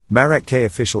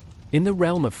Marek.K.Official. In the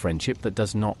realm of friendship that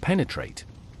does not penetrate,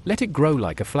 let it grow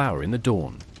like a flower in the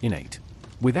dawn, innate,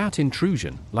 without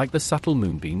intrusion, like the subtle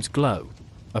moonbeam's glow,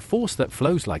 a force that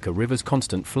flows like a river's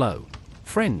constant flow.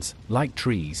 Friends, like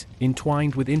trees,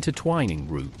 entwined with intertwining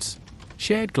roots,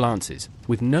 shared glances,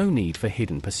 with no need for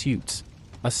hidden pursuits,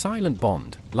 a silent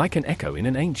bond, like an echo in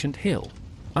an ancient hill,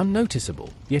 unnoticeable,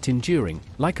 yet enduring,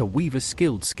 like a weaver's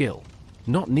skilled skill,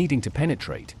 not needing to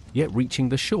penetrate, yet reaching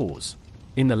the shores.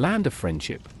 In the land of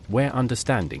friendship, where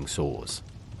understanding soars,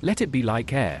 let it be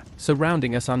like air,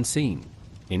 surrounding us unseen,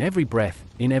 in every breath,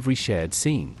 in every shared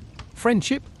scene.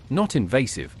 Friendship, not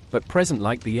invasive, but present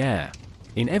like the air,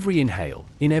 in every inhale,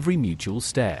 in every mutual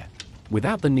stare,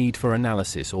 without the need for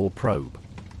analysis or probe,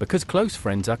 because close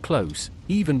friends are close,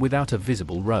 even without a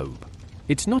visible robe.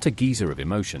 It's not a geyser of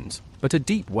emotions, but a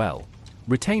deep well,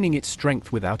 retaining its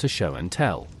strength without a show and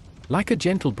tell, like a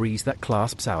gentle breeze that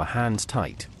clasps our hands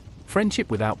tight.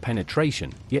 Friendship without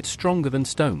penetration, yet stronger than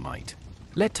stone might.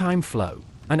 Let time flow,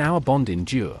 and our bond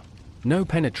endure. No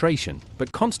penetration,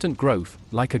 but constant growth,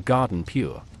 like a garden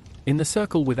pure. In the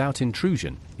circle without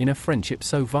intrusion, in a friendship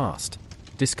so vast.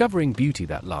 Discovering beauty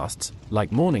that lasts,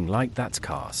 like morning light that's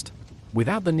cast.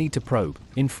 Without the need to probe,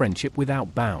 in friendship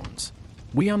without bounds.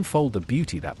 We unfold the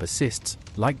beauty that persists,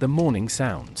 like the morning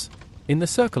sounds. In the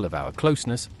circle of our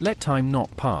closeness, let time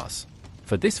not pass.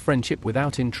 For this friendship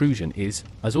without intrusion is,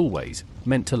 as always,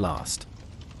 meant to last.